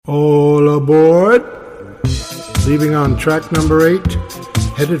All aboard! Leaving on track number 8,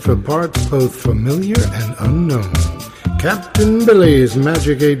 headed for parts both familiar and unknown. Captain Billy's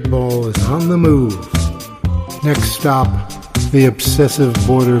Magic 8 Ball is on the move. Next stop, the obsessive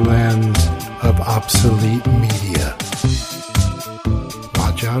borderlands of obsolete media.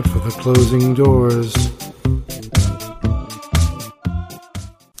 Watch out for the closing doors.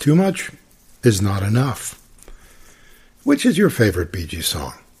 Too much is not enough. Which is your favorite Bee Gees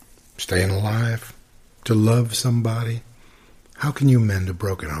song? Staying Alive? To Love Somebody? How Can You Mend a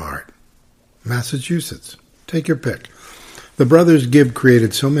Broken Heart? Massachusetts. Take your pick. The brothers Gibb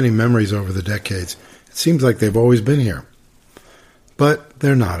created so many memories over the decades, it seems like they've always been here. But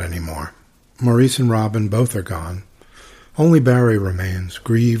they're not anymore. Maurice and Robin both are gone. Only Barry remains,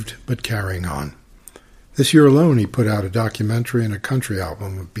 grieved but carrying on. This year alone he put out a documentary and a country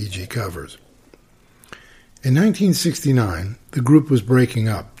album of Bee Gees covers. In 1969, the group was breaking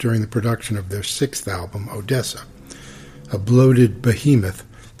up during the production of their 6th album, Odessa, a bloated behemoth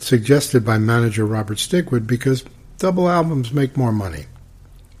suggested by manager Robert Stigwood because double albums make more money.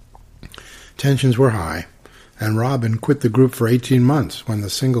 Tensions were high, and Robin quit the group for 18 months when the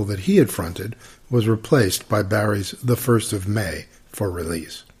single that he had fronted was replaced by Barry's The 1st of May for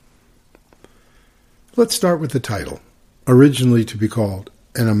release. Let's start with the title, originally to be called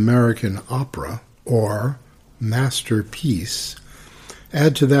An American Opera or Masterpiece.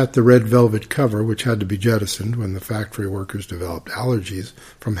 Add to that the red velvet cover, which had to be jettisoned when the factory workers developed allergies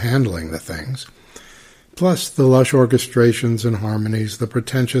from handling the things, plus the lush orchestrations and harmonies, the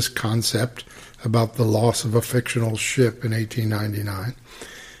pretentious concept about the loss of a fictional ship in 1899,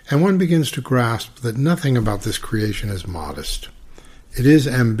 and one begins to grasp that nothing about this creation is modest. It is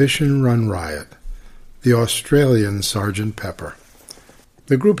ambition run riot, the Australian Sgt. Pepper.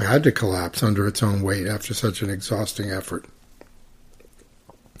 The group had to collapse under its own weight after such an exhausting effort.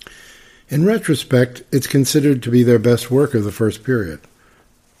 In retrospect, it's considered to be their best work of the first period.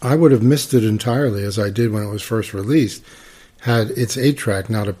 I would have missed it entirely, as I did when it was first released, had its 8-track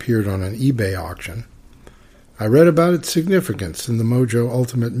not appeared on an eBay auction. I read about its significance in the Mojo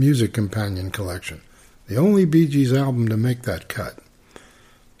Ultimate Music Companion collection, the only Bee Gees album to make that cut.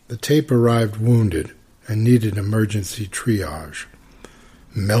 The tape arrived wounded and needed emergency triage,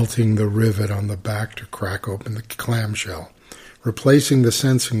 melting the rivet on the back to crack open the clamshell, replacing the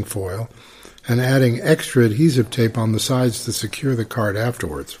sensing foil, and adding extra adhesive tape on the sides to secure the card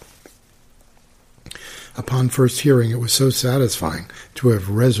afterwards. Upon first hearing, it was so satisfying to have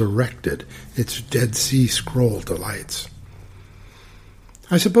resurrected its Dead Sea Scroll delights.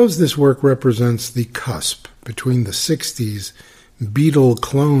 I suppose this work represents the cusp between the 60s Beatle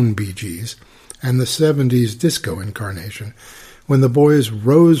clone Bee Gees and the 70s disco incarnation, when the boys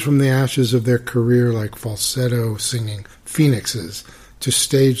rose from the ashes of their career like falsetto-singing phoenixes to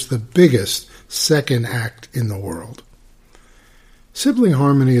stage the biggest second act in the world. Sibling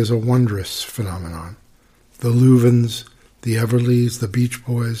harmony is a wondrous phenomenon. The Louvens, the Everlys, the Beach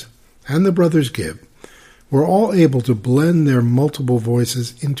Boys, and the brothers Gibb were all able to blend their multiple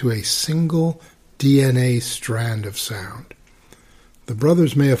voices into a single DNA strand of sound. The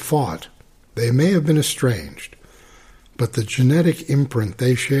brothers may have fought, they may have been estranged, but the genetic imprint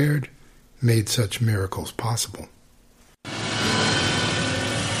they shared made such miracles possible.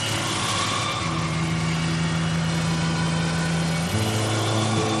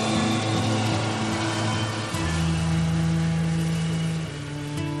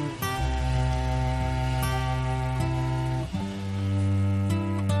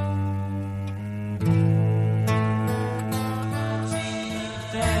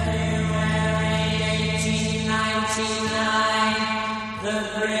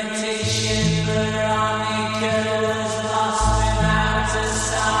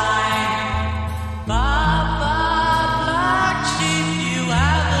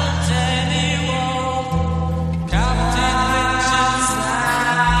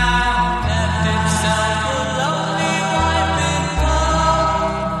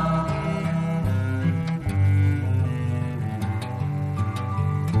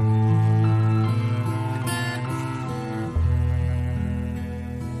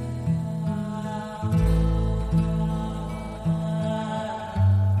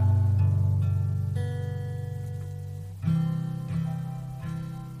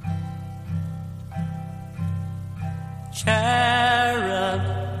 Cherub,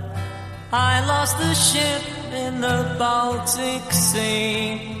 I lost the ship in the Baltic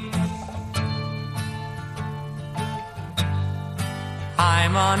Sea.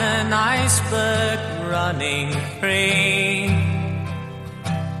 I'm on an iceberg running free.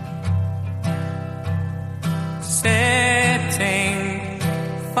 Sitting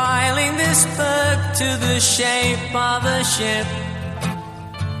iceberg to the shape of a ship,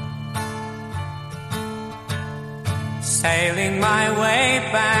 sailing my way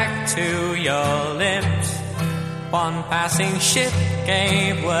back to your lips. One passing ship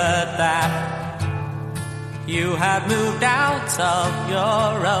gave word that you had moved out of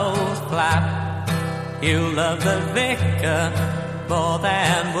your old flat. You love the vicar more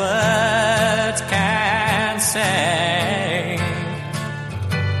than words can say.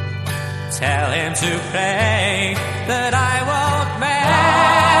 Tell him to pray that I won't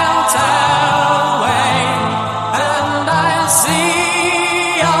melt away, and I'll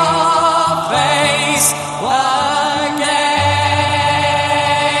see your face again.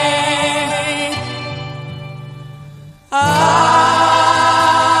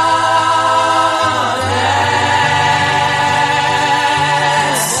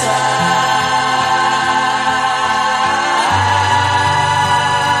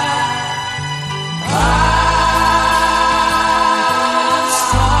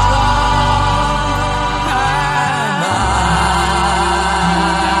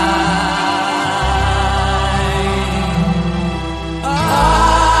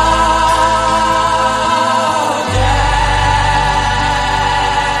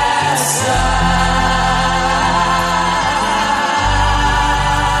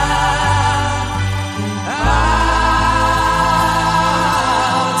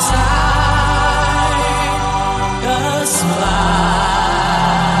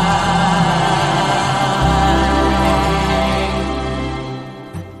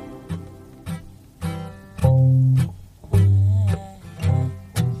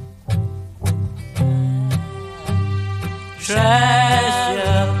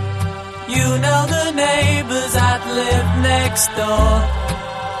 Treasure, you know the neighbors that live next door.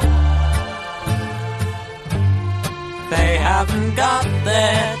 They haven't got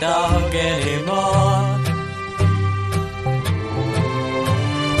their dog anymore.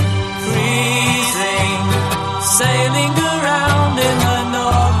 Freezing, sailing around in the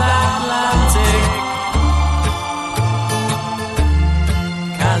North Atlantic.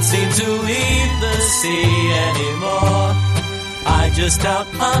 Can't seem to leave the sea anymore. I just don't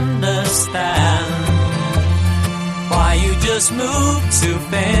understand why you just moved to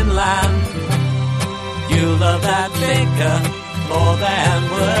Finland. You love that vicar more than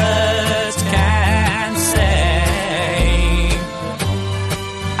words can say.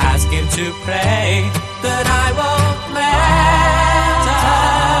 Ask him to pray that I won't melt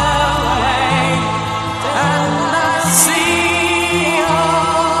away, and I'll see your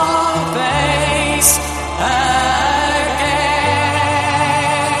face again.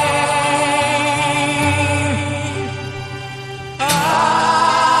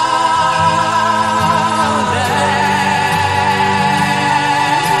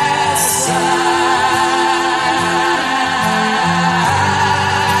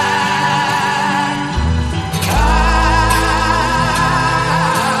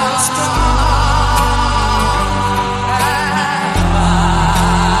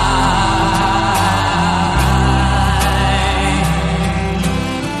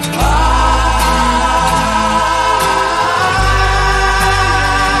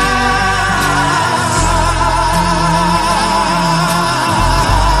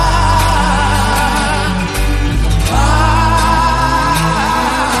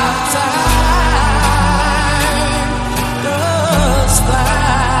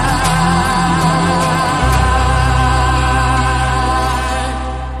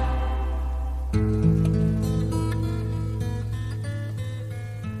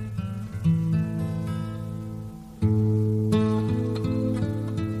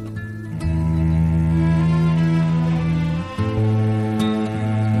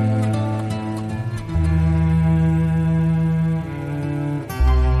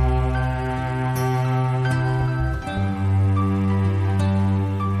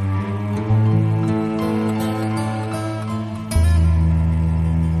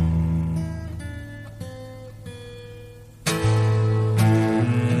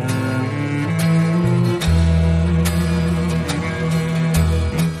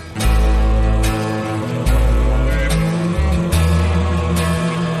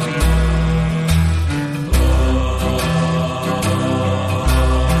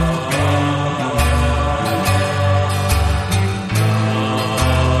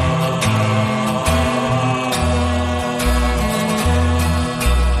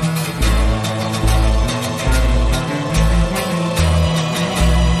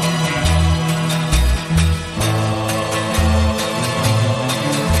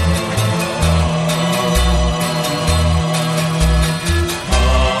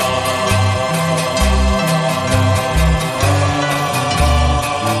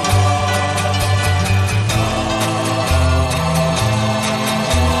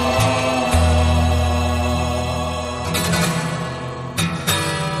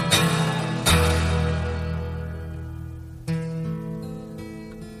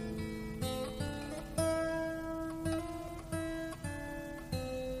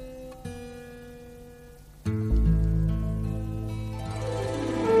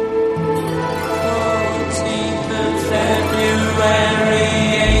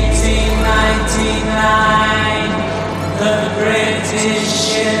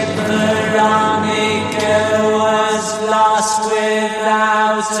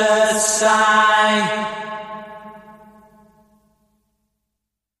 out a sigh.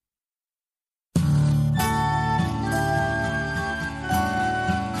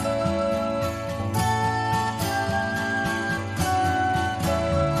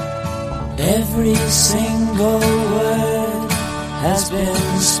 Every single word has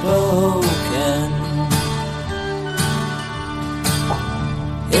been spoken.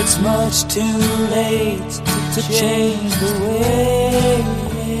 It's much too late to change the ways.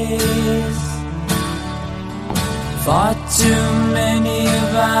 Far too many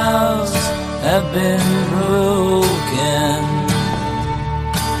vows have been broken.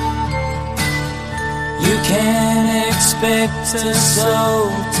 You can't expect a soul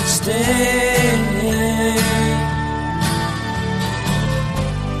to stay.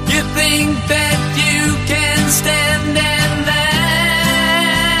 You think that you can stand and laugh.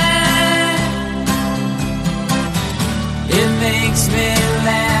 It makes me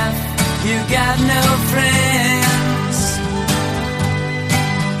laugh. You got no friends.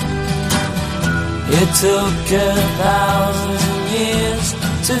 It took 1,000 years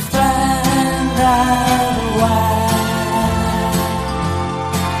to find out why.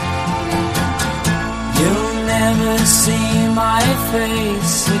 You'll never see my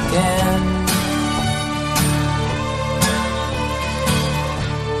face again.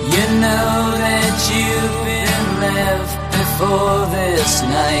 You know that you've been left before this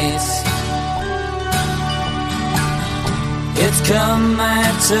night. It's come my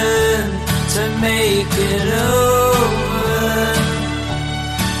turn to make it over.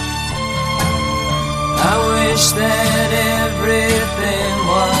 I wish that everything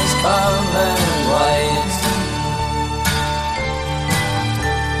was colored white.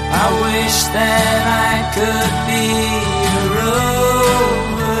 I wish that I could be a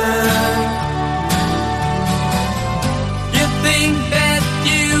rover. You think that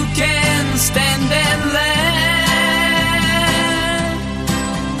you can stand and laugh.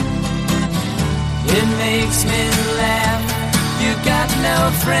 It makes me laugh. You got no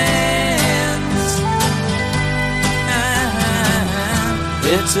friends.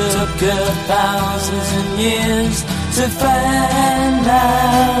 It took 1,000 years to find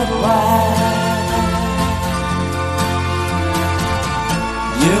out why.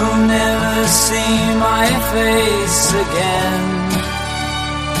 You'll never see my face again.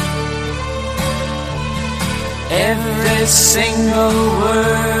 Every single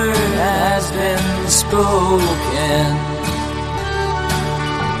word has been spoken.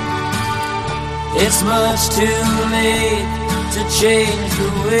 It's much too late to change the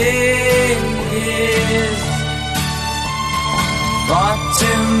ways. Far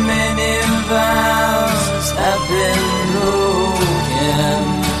too many vows have been broken.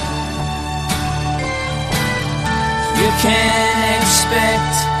 You can't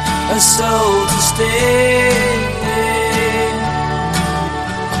expect a soul to stay.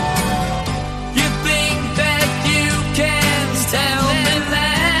 You think that you can tell me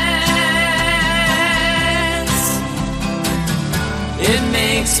lies. It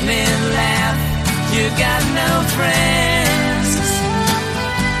makes me laugh. You got no friends.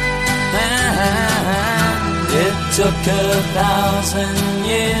 It took 1,000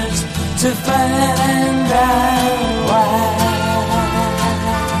 years to find out why.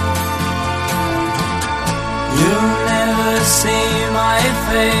 You'll never see my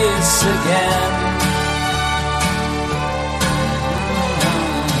face again.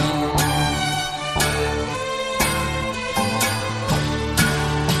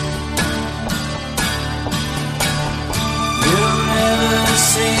 You'll never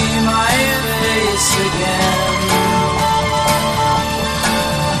see my face again.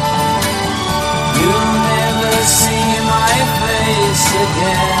 You'll never see my face again. You'll never see my face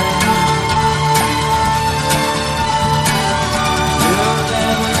again. You'll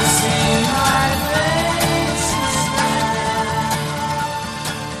never see my face again.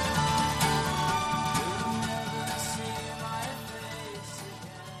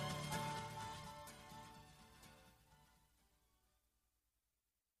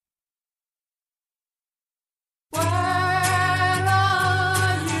 Where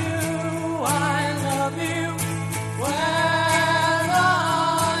are you? I love you. Where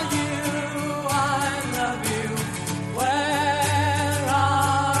are you? I love you. Where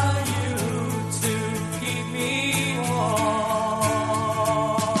are you to keep me warm?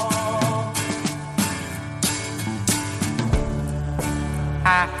 I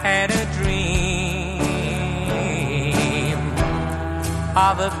had a dream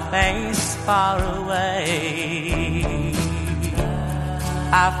of a place far away.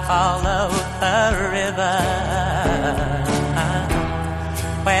 I followed the river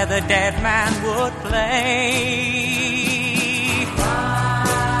where the dead man would play.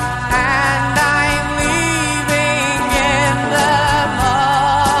 And I'm leaving in the morning.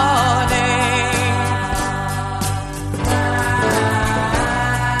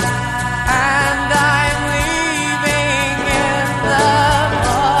 And I'm leaving in the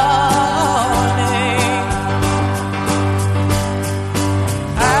morning.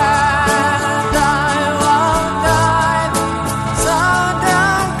 And I won't die, so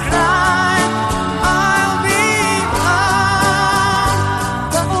don't cry. I'll be home.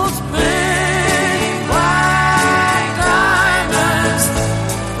 Those big white diamonds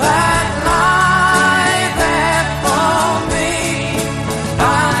that lie there for me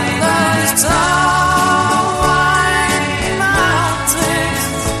by those tall white mountains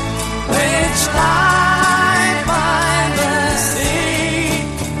which lie by the sea.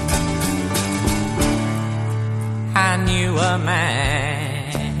 I knew a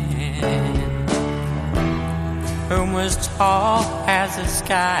man who was tall as the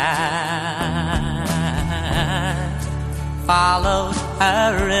sky, followed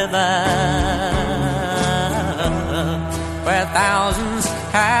a river where thousands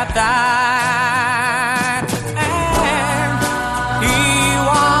had died, and he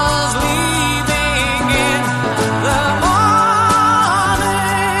was leaving in the morning.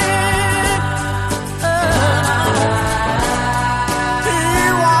 He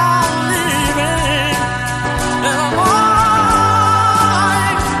was leaving in the morning.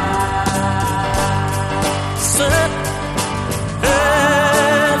 Said,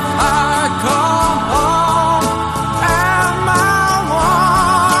 if I come home and my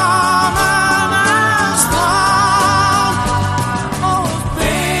woman is gone, those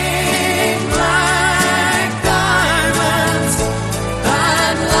big black diamonds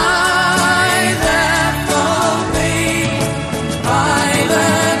that lie there for me by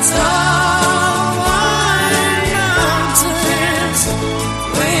the tall white mountains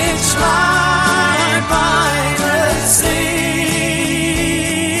which lie by the sea.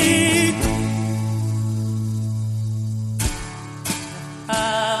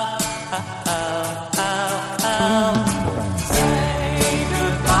 Say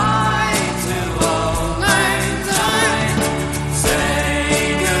goodbye to old lang syne.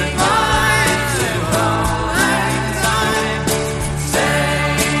 Say goodbye to old lang syne. Say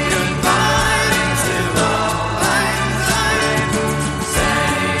goodbye to old lang syne.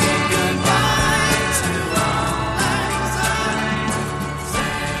 Say goodbye to old lang syne.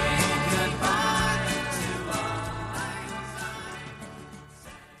 Say goodbye to old lang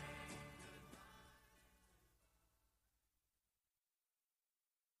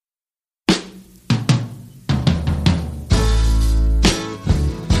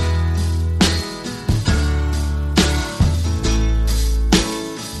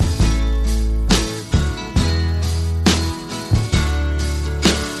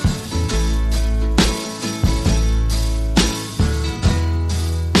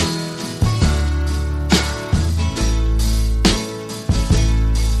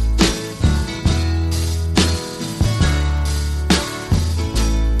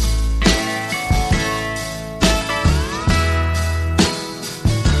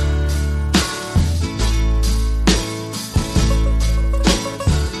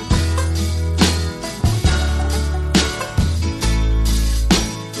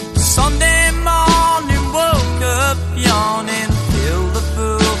Sunday morning, woke up yawning, filled the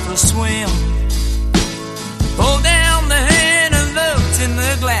pool for a swim. Pulled down the hand and looked in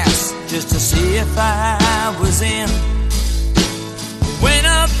the glass just to see if I was in. Went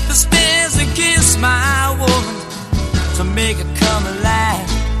up the stairs and kissed my woman to make her come alive.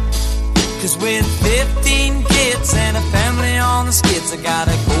 'Cause with 15 kids and a family on the skids, I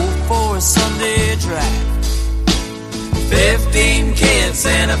gotta go for a Sunday drive. 15 kids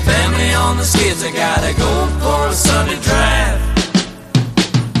and a family on the skids, I gotta go for a Sunday drive.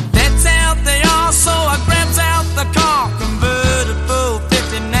 That's out the yard, so I grabs out the car, convertible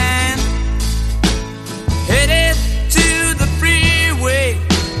 59. Headed to the freeway,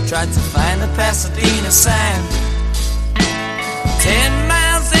 tried to find the Pasadena sign. 10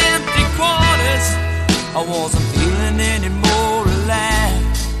 miles empty quarters, I wasn't feeling any more alive.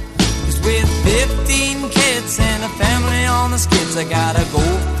 'Cause with 15 kids and a family on the skids, I gotta go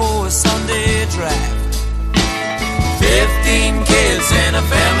for a Sunday drive. 15 kids and a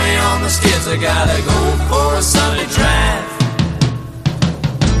family on the skids, I gotta go for a Sunday drive.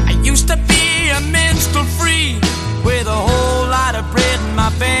 I used to be a minstrel free with a whole lot of bread in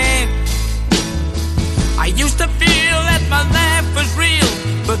my bag. I used to feel that my life was real,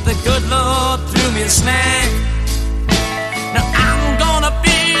 but the good Lord threw me a snag. Now I'm gonna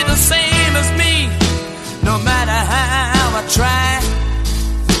be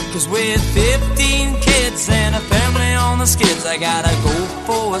 'Cause with 15 kids and a family on the skids, I gotta go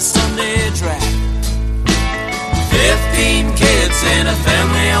for a Sunday drive. 15 kids and a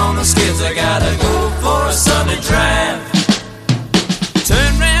family on the skids, I gotta go for a Sunday drive.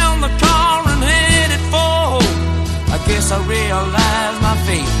 Turn round the car and headed for home. I guess I realized my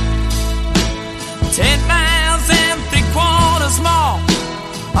fate. 10 miles and 3/4 more.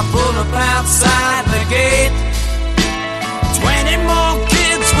 I pulled up outside the gate. 20 more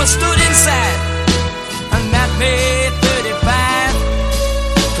kids were stood inside, and that made 35.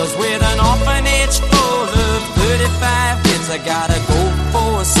 'Cause with an orphanage full of 35 kids, I gotta go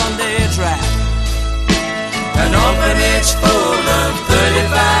for a Sunday drive. An orphanage full of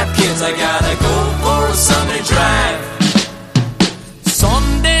 35 kids, I gotta go for a Sunday drive.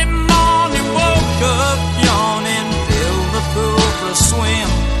 Sunday morning, woke up yawning, filled the pool for a swim.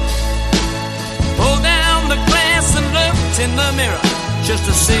 Pulled down the glass and looked in the mirror just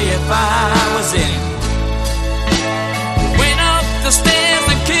to see if I was in. Went up the stairs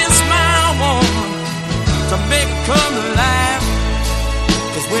and kissed my woman to make her come alive.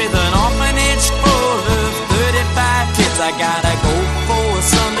 'Cause with an orphanage full of 35 kids, I gotta go for a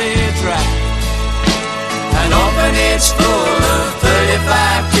Sunday drive. An orphanage full of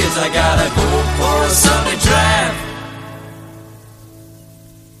 35 kids, I gotta go for a Sunday drive.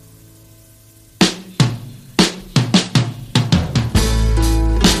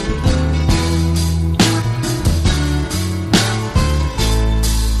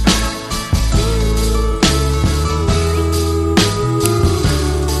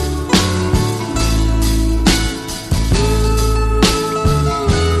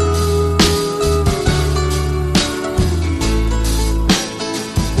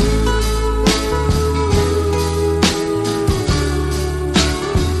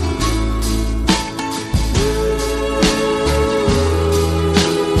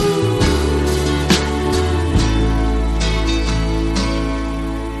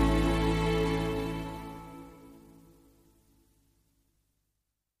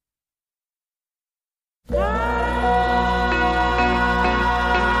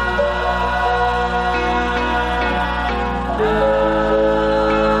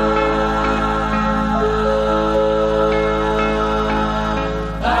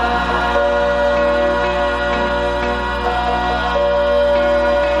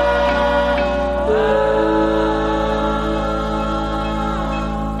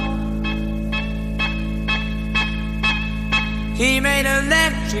 He made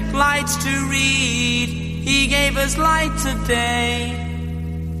electric lights to read. He gave us light today.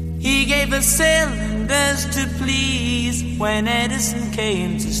 He gave us cylinders to please when Edison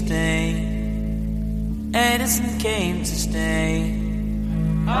came to stay. Edison came to stay.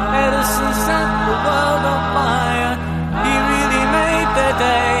 Edison set the world on fire. He really made their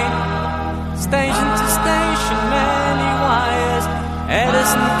day. Station to station, many wires.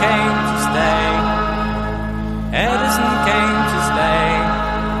 Edison came to stay. Edison came to stay.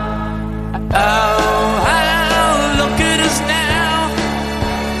 Oh, look at us now.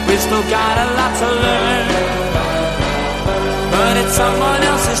 We've still got a lot to learn, but it's someone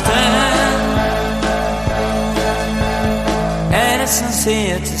else's turn. Edison's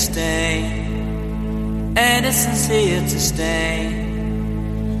here to stay. Edison's here to stay.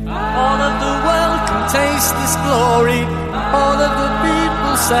 All of the world can taste this glory. All of the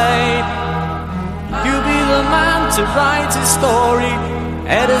people say, you'll be the man to write his story.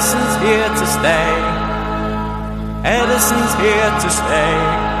 Edison's here to stay. Edison's here to stay.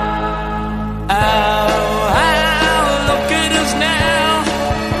 Oh, look at us now.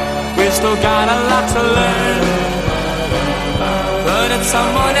 We've still got a lot to learn, but it's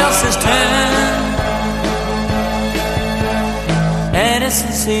someone else's turn.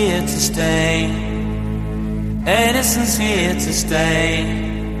 Edison's here to stay. Edison's here to stay.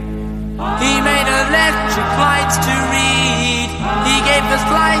 He made electric lights to read. He gave us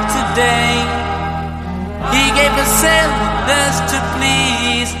light today. He gave us cylinders to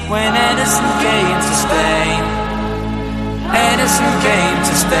please when Edison came to stay. Edison came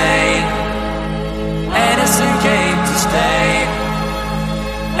to stay. Edison came to stay.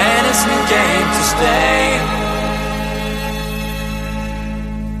 Edison came to stay.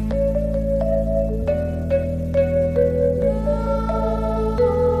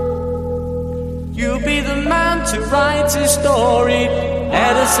 You'll be the man to write his story.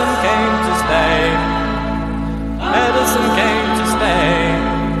 Edison came to stay. Edison came to stay.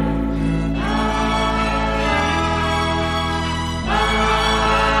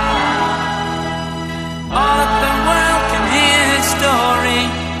 All of the world can hear his story.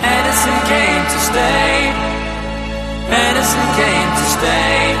 Edison came to stay. Edison came to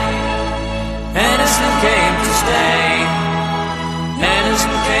stay. Edison came to stay.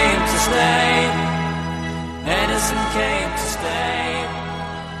 Edison came to stay. Edison came to stay.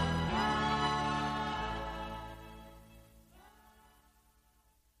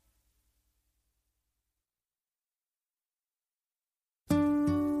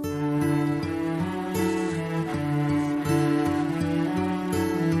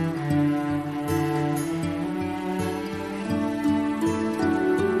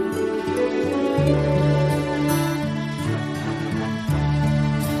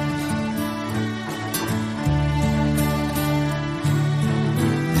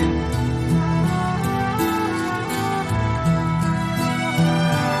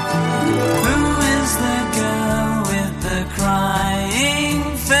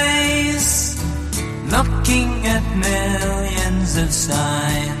 Looking at millions of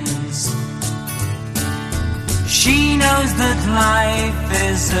signs, she knows that life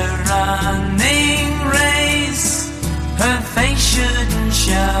is a running race. Her face shouldn't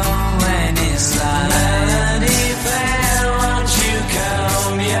show any signs. Melody fair, won't you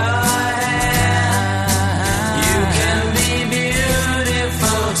comb your hair? You can be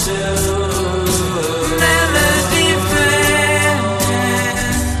beautiful too. Melody fair,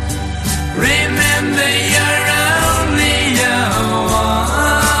 remember you're only a woman.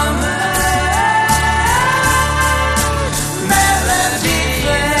 Melody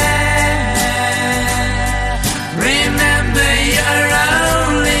fair, remember you're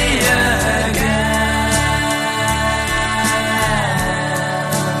only a girl.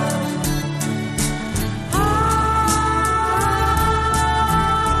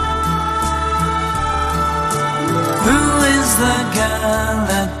 Who is the girl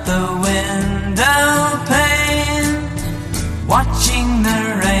at the window pane, watching the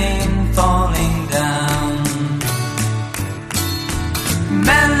rain falling down?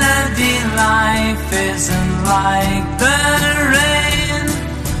 Melody, life isn't like the rain,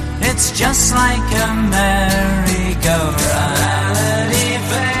 it's just like a merry-go-round. Melody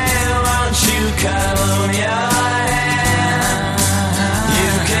fair, won't you comb your hair?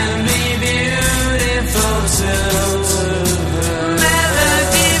 You can be beautiful too.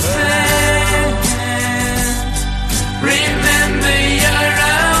 Melody fair, remember you're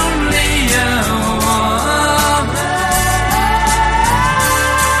only a woman.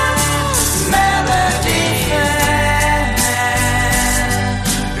 Melody fair,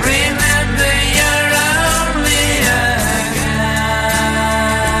 remember you're only a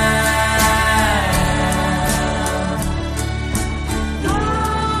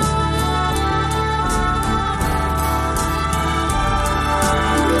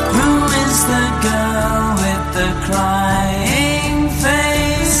Who is the girl with the crying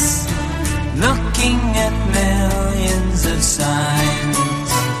face, looking at millions of signs?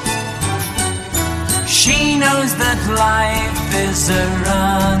 She knows that life is a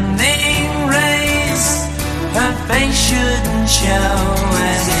running race. Her face shouldn't show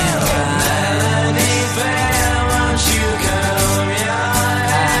any signs. Melody fair, won't you comb your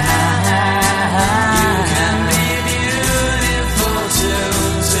hair? You can be beautiful too.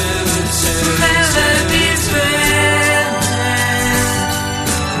 Melody fair,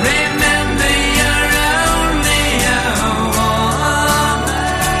 remember you're only a woman.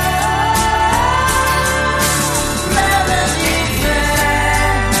 Melody fair,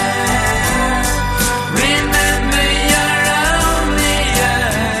 remember you're only a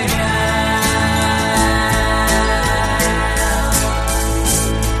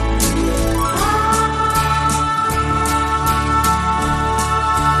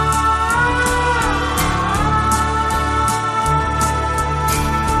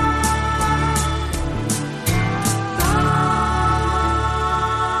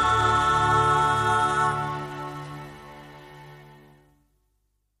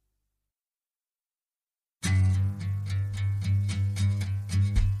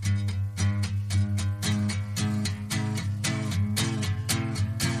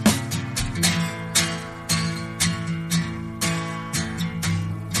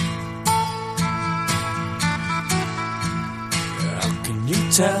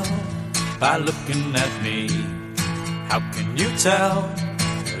Tell by looking at me. How can you tell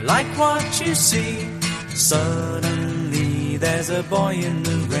you like what you see? Suddenly there's a boy in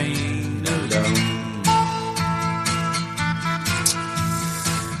the rain alone.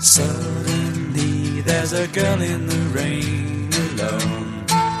 Suddenly there's a girl in the rain alone.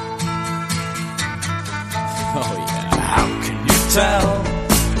 Oh yeah. How can you tell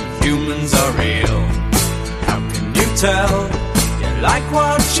humans are real? How can you tell like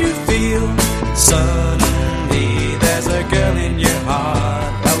what you feel? Suddenly there's a girl in your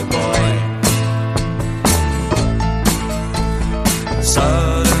heart. Oh boy,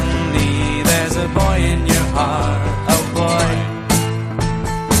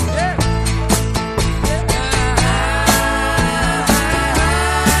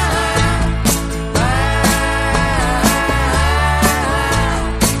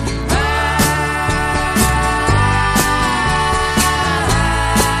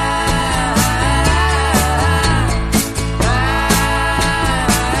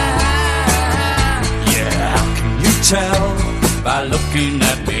 looking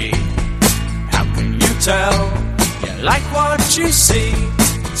at me. How can you tell you like what you see?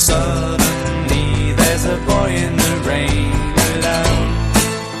 Suddenly there's a boy in the rain alone.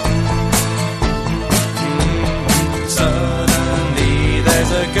 Suddenly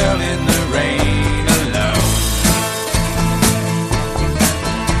there's a girl in the rain alone.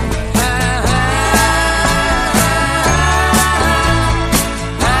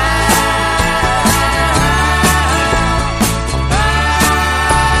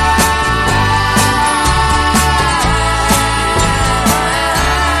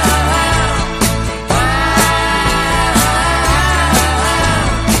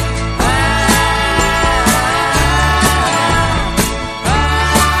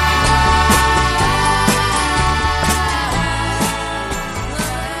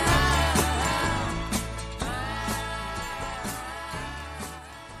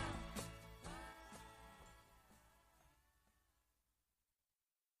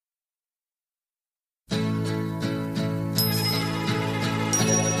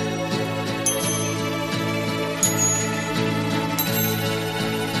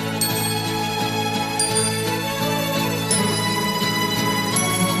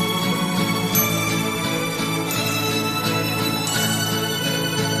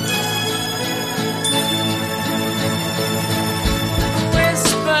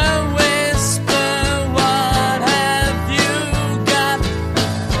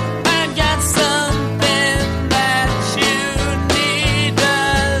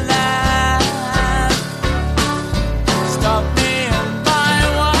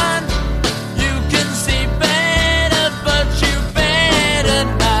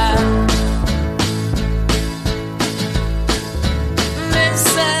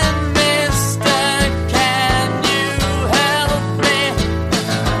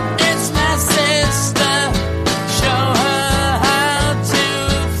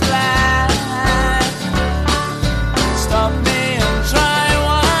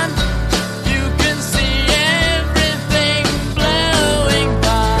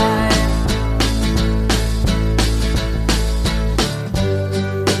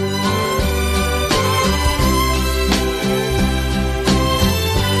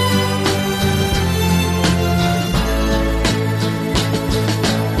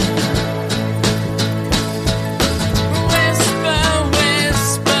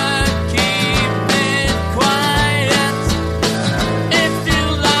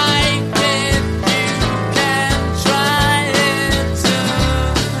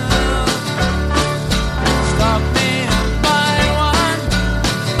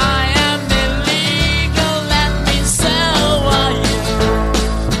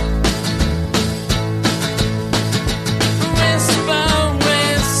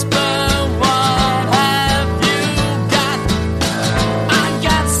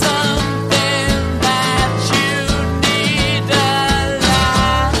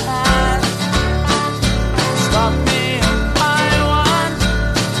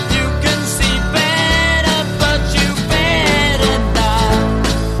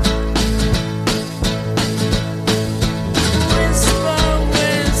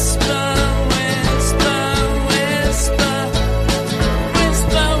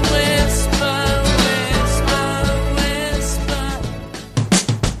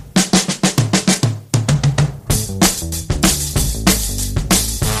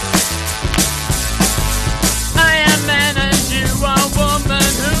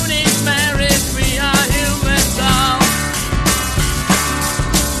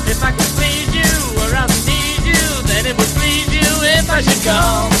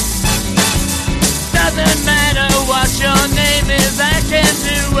 Doesn't matter what your name is, I can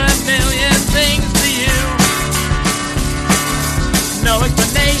do a million things to you. No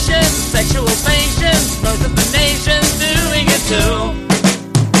explanation, sexual patience, most of the nation's doing it too.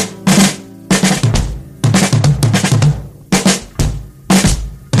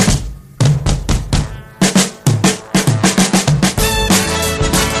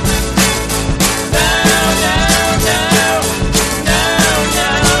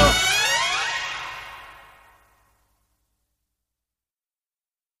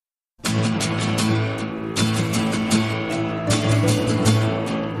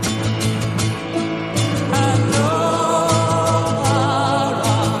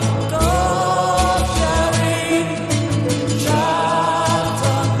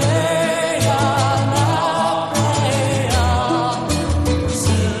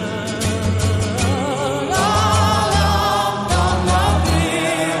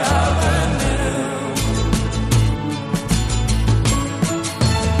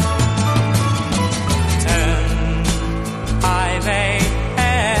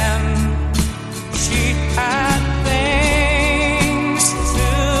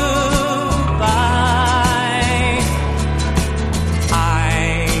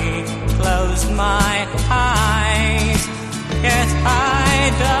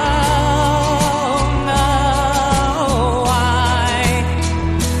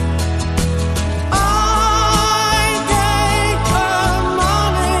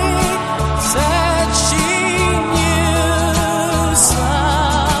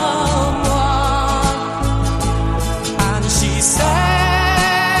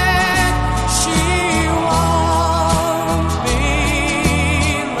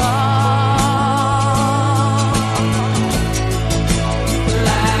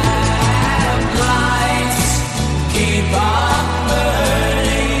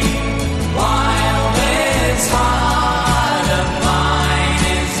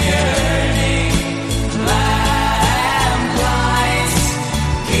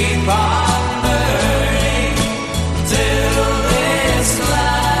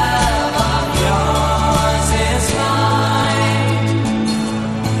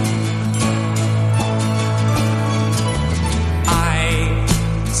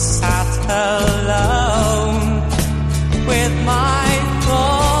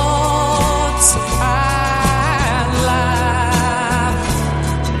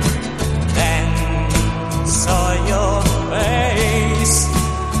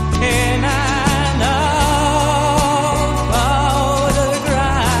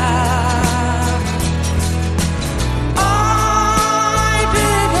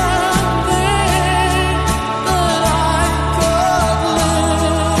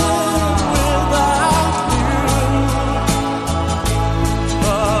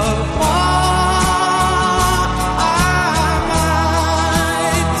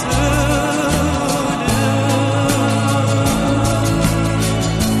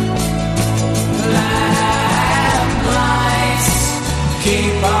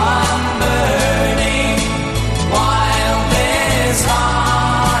 keep on burning while this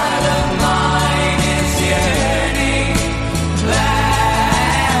heart of mine is yearning.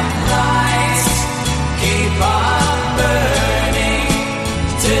 Lamplights keep on burning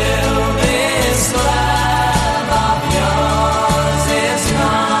till this love of yours is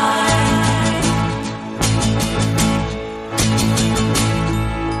mine.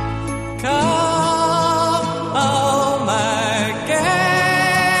 Come again,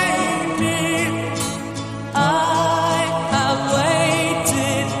 I have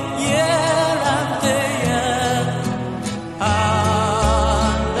waited year after year under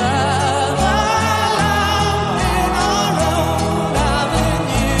the lamp in our own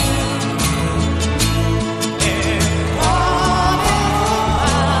avenue. If one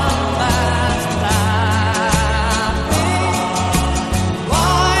last laughing,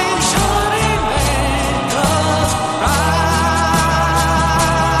 why should it make us cry?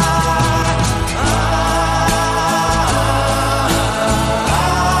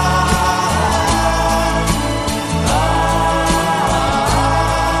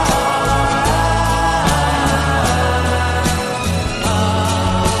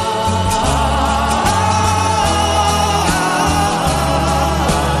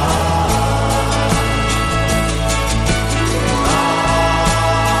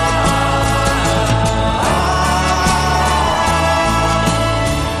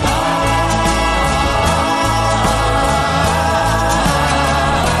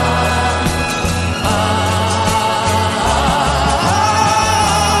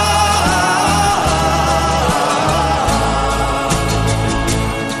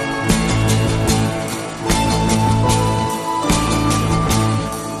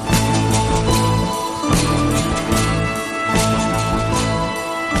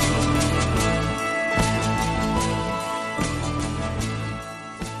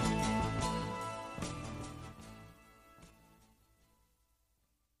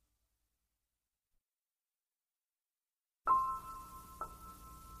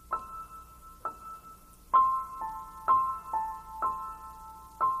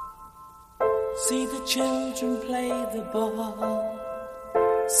 See the children play the ball,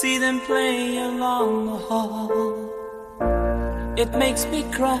 see them play along the hall. It makes me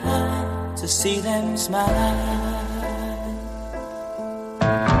cry to see them smile.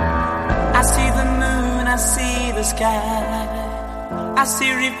 I see the moon, I see the sky, I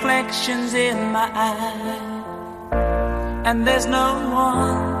see reflections in my eye, and there's no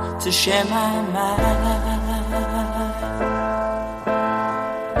one to share my mind.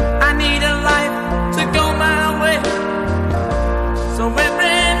 I need a life to go my way, so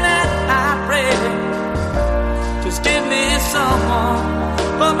every night I pray, just give me someone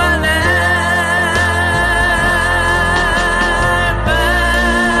for my life.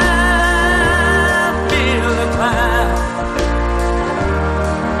 I feel the crowd,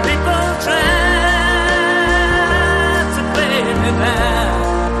 people try to play me down,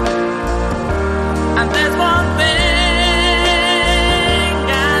 and there's one thing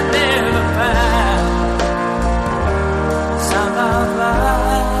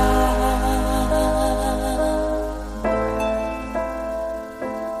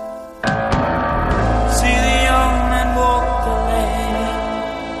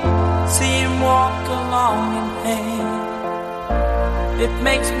it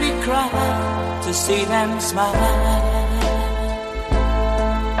makes me cry to see them smile.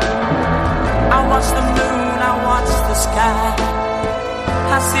 I watch the moon, I watch the sky,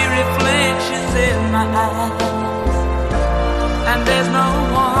 I see reflections in my eyes, and there's no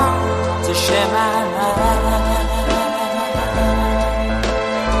one to share my life.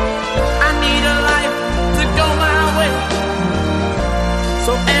 I need a life to go my way,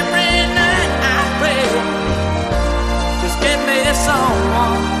 so every night I pray, just give me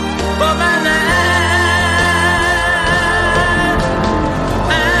someone for my life.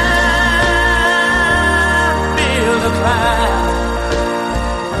 I feel the crowd,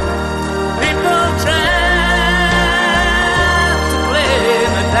 people try to play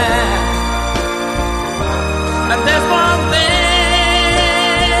me down, and there's one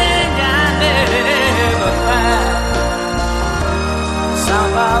thing I never found: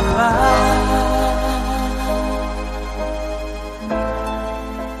 sound of love.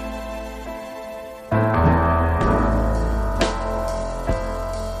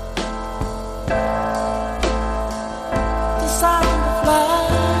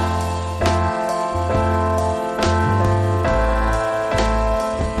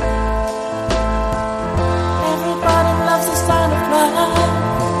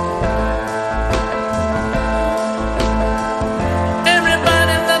 Everybody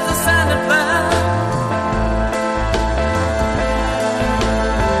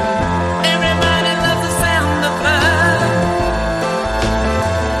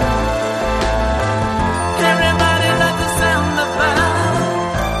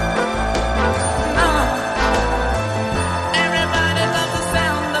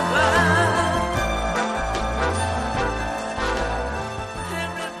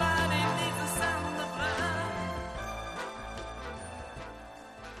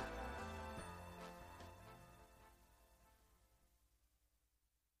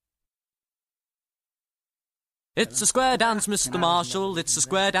It's a square dance, Mr. Marshall. It's a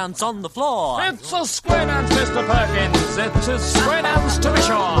square dance on the floor. It's a square dance, Mr. Perkins. It's a square dance to be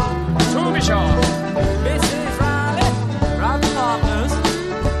sure. To be sure. Mrs. Riley, Riley Partners.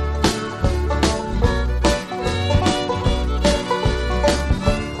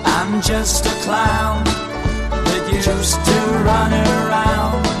 I'm just a clown that used to run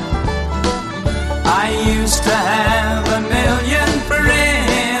around. I used to have 1,000,000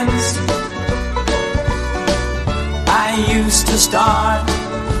 friends. I used to start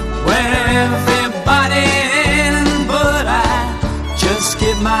where everybody ends, but I just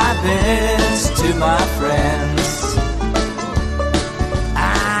give my best to my friends.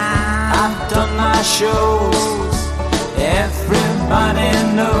 I've done my shows, everybody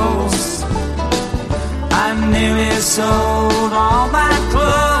knows. I nearly sold all my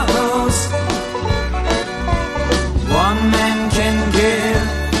clothes. One man can give,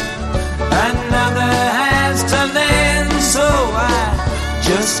 another has to lend, so I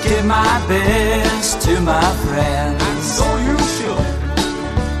just give my best to my friends. And so you should.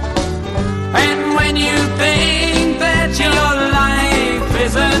 And when you think that your life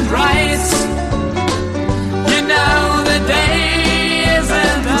isn't right, you know the day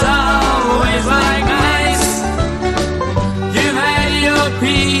isn't always like ice. You've had your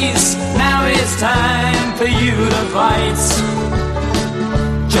peace, now it's time for you to fight.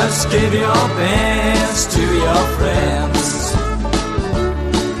 Just give your best to your friends.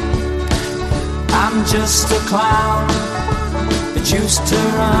 I'm just a clown that used to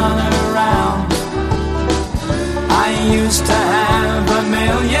run around. I used to have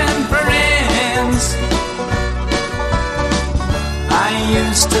 1,000,000 friends. I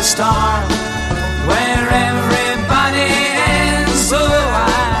used to start where everybody ends, so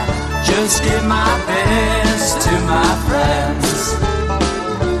I just give my best to my friends.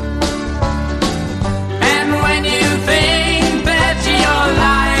 And when you think that your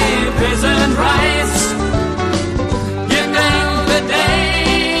life isn't right, you know the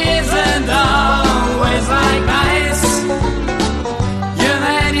day isn't always like ice. You've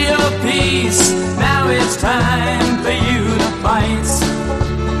had your peace, now it's time for you to fight.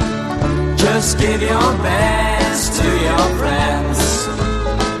 Just give your best to your friends.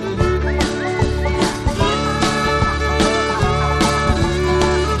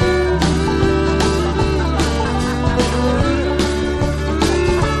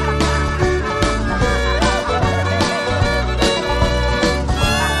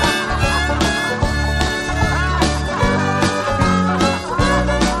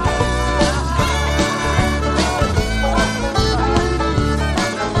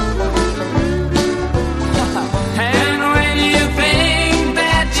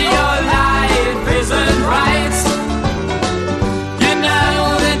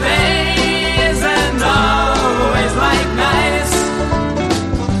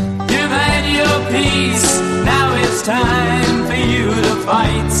 Time for you to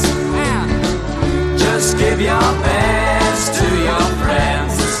fight. Just give your best to your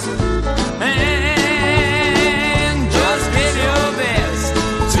friends. And just give your best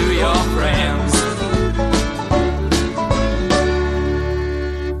to your friends.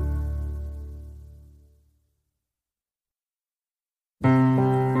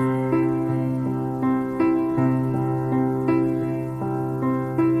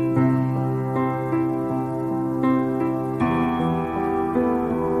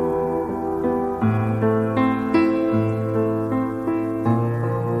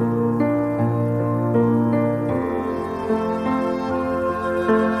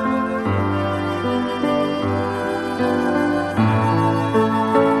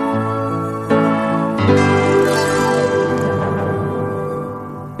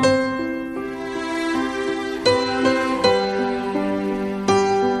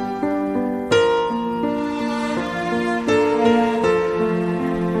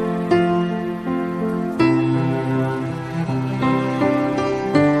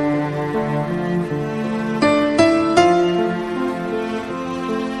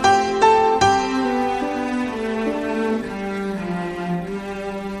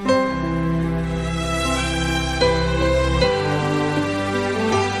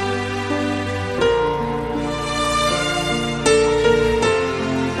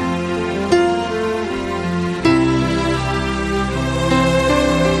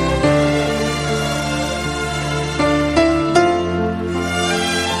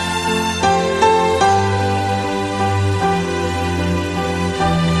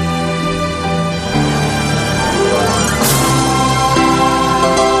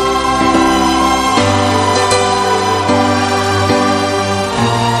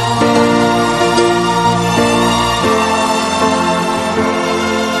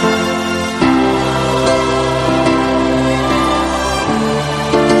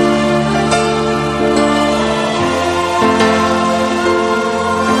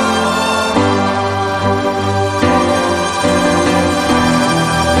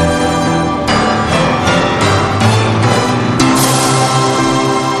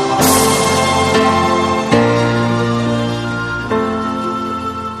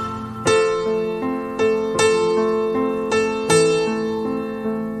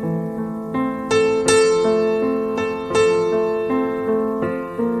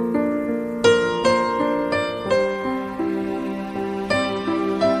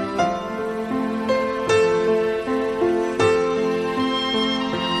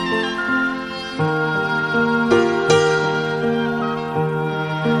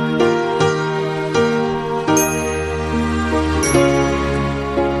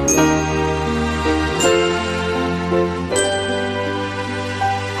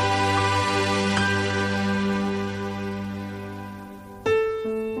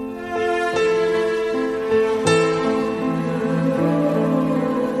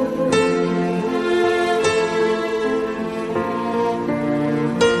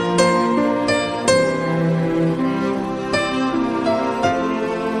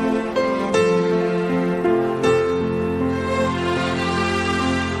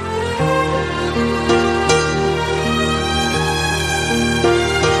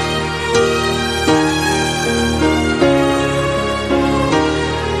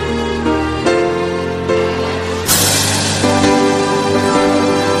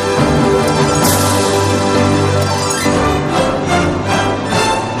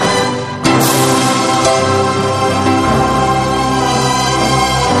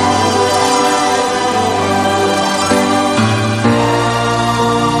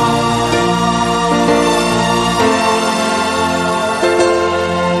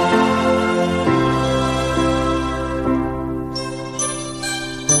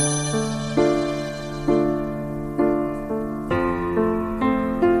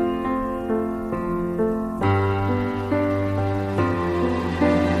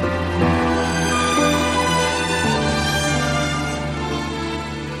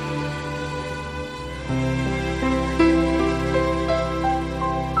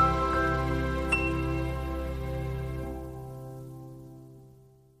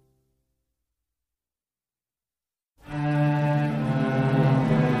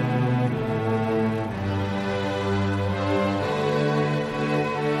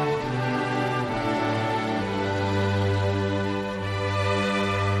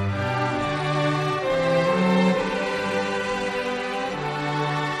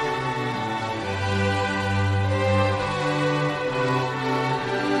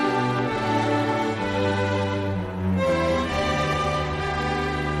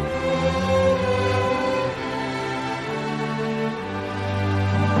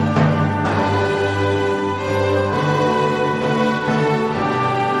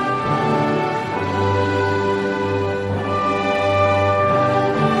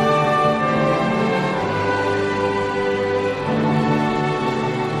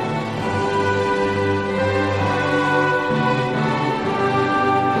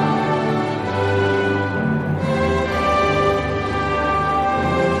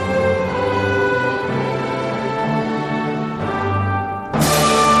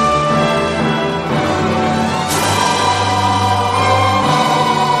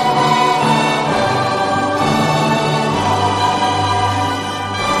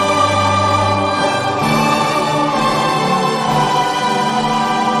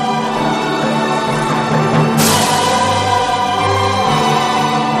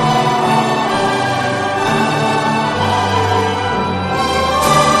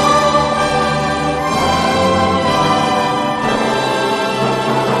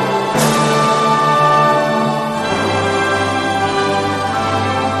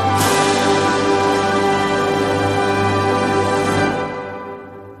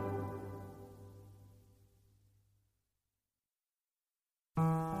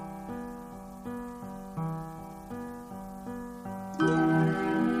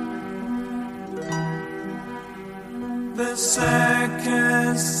 The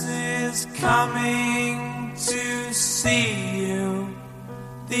circus is coming to see you.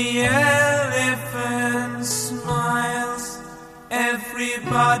 The elephant smiles.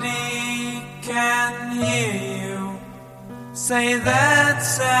 Everybody can hear you. Say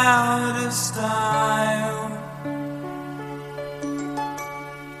that's out of style.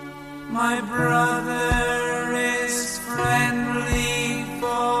 My brother is friendly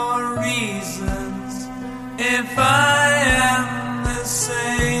for reasons. If I am the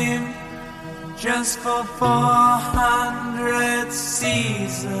same, just for 400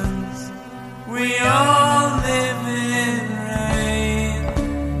 seasons, we all live in rain.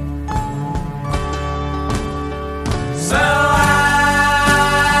 So I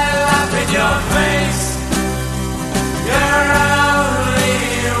laugh in your face. You're only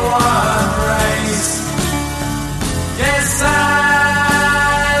one race. Yes, I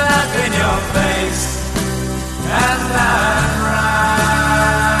laugh in your face. And I'm right.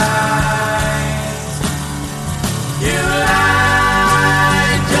 You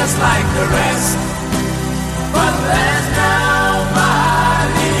lie just like the rest, but there's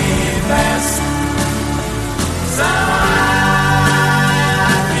nobody best. So I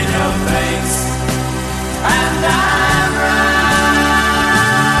laugh in your face, and I'm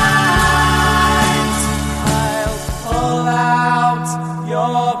right. I'll pull out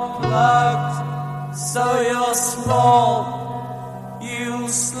your plugs so you're small. You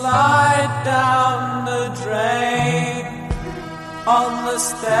slide down the drain on the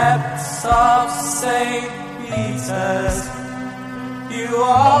steps of St. Peter's. You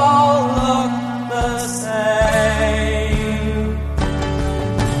all look the same.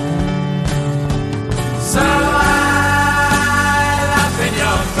 So I laugh in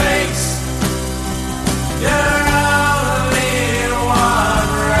your face. You're only one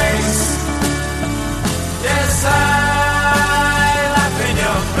race. Yes, I laugh in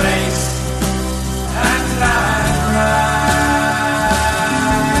your face, and I'm right.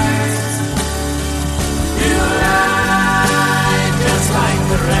 You lie just like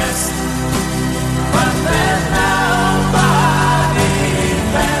the rest, but there's nobody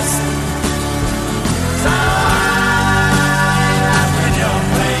best. So I laugh in your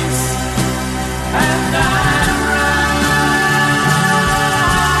face, and I'm right.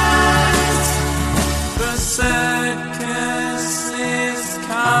 The circus is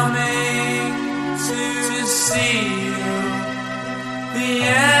coming to see you. The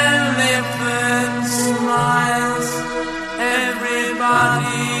elephant smiles.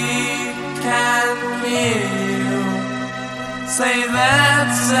 Everybody can hear you. Say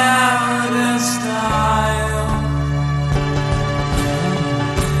that's out of style.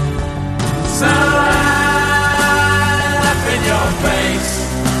 So I laugh in your face.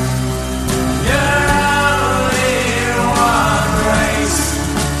 You're only one race.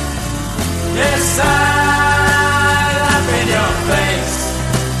 Yes, I laugh in your face,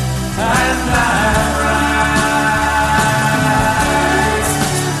 and I'm right.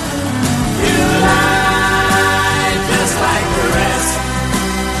 You lie just like the rest,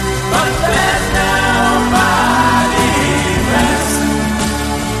 but there's nobody best.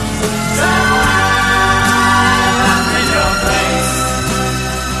 So I laugh in your face,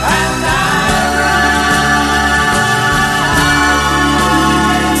 and I'm right.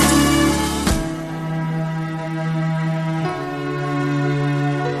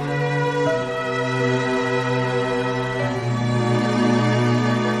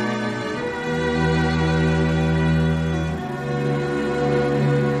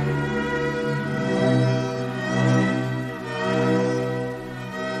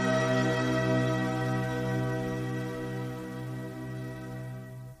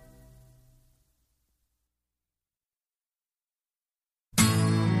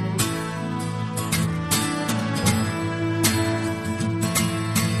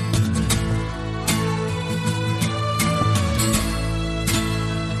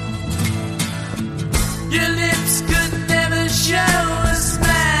 Your lips could never show a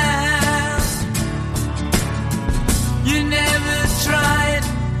smile. You never tried,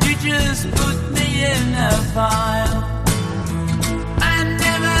 you just put me in a file. I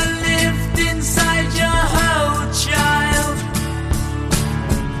never lived inside your whole child.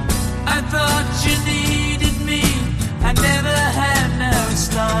 I thought you needed me, I never had no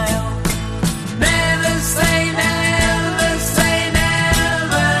style. Never say never, say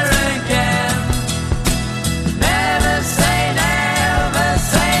never again. Never say never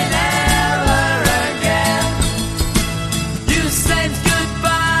again. You said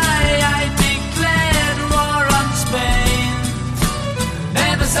goodbye, I declared war on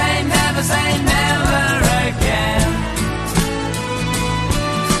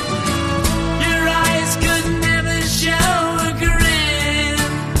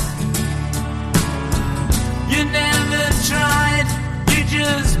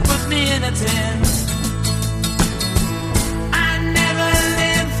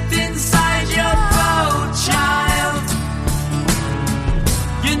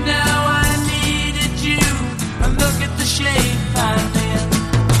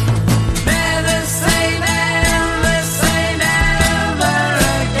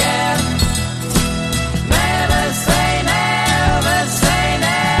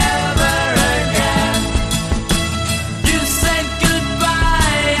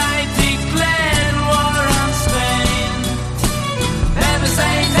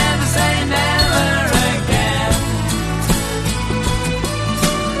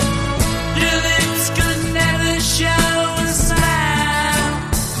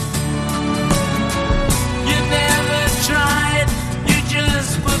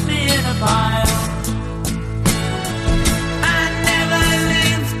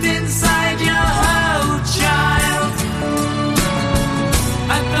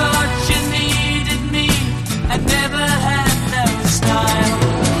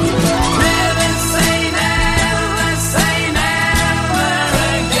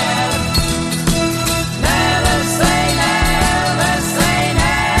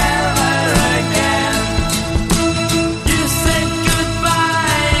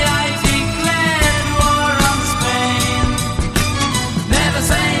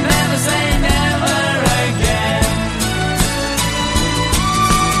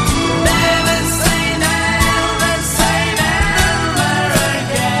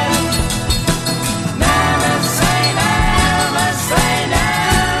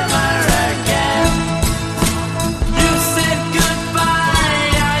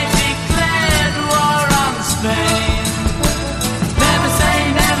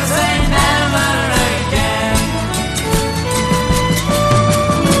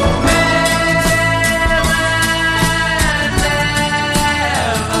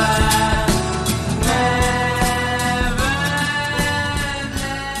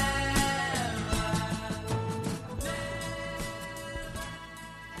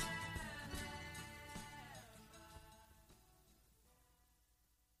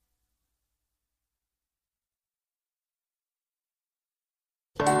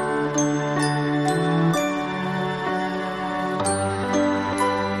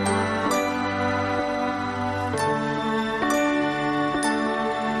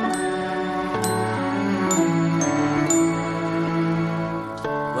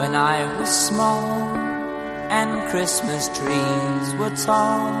small and Christmas trees were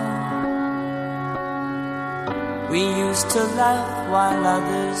tall. We used to laugh while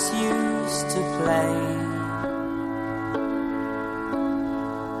others used to play.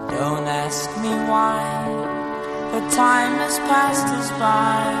 Don't ask me why, but time has passed us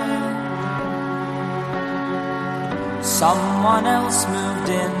by. Someone else moved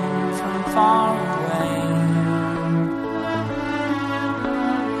in from far away.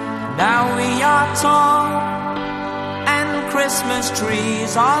 Now we are tall and Christmas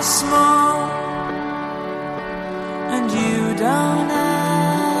trees are small, and you don't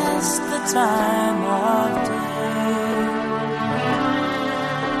ask the time of day.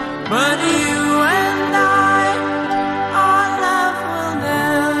 But you and I, our love will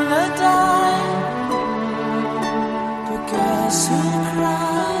never die. But guess who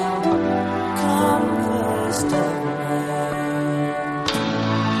cried come 1st of May?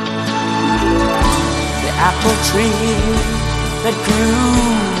 The apple tree that grew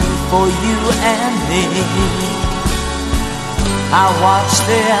for you and me. I watch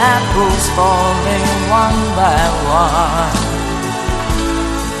the apples falling one by one,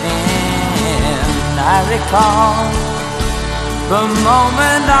 and I recall the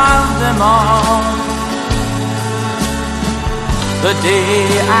moment of them all. The day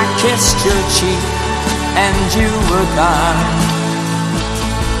I kissed your cheek and you were gone.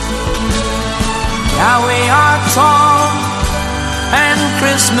 Now we are tall and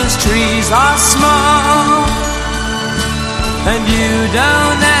Christmas trees are small, and you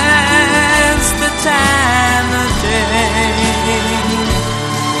don't ask the time of day.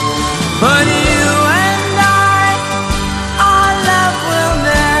 But you and I, our love will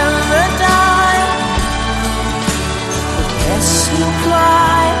never die. But guess who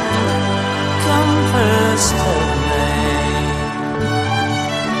cried come 1st of May?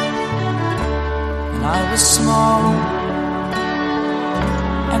 When I was small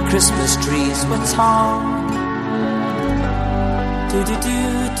and Christmas trees were tall. Do do do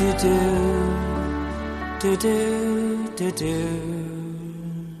do do do do do.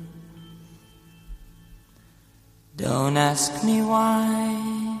 Don't ask me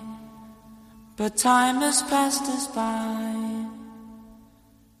why, but time has passed us by.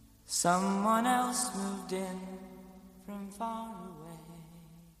 Someone else moved in from far away.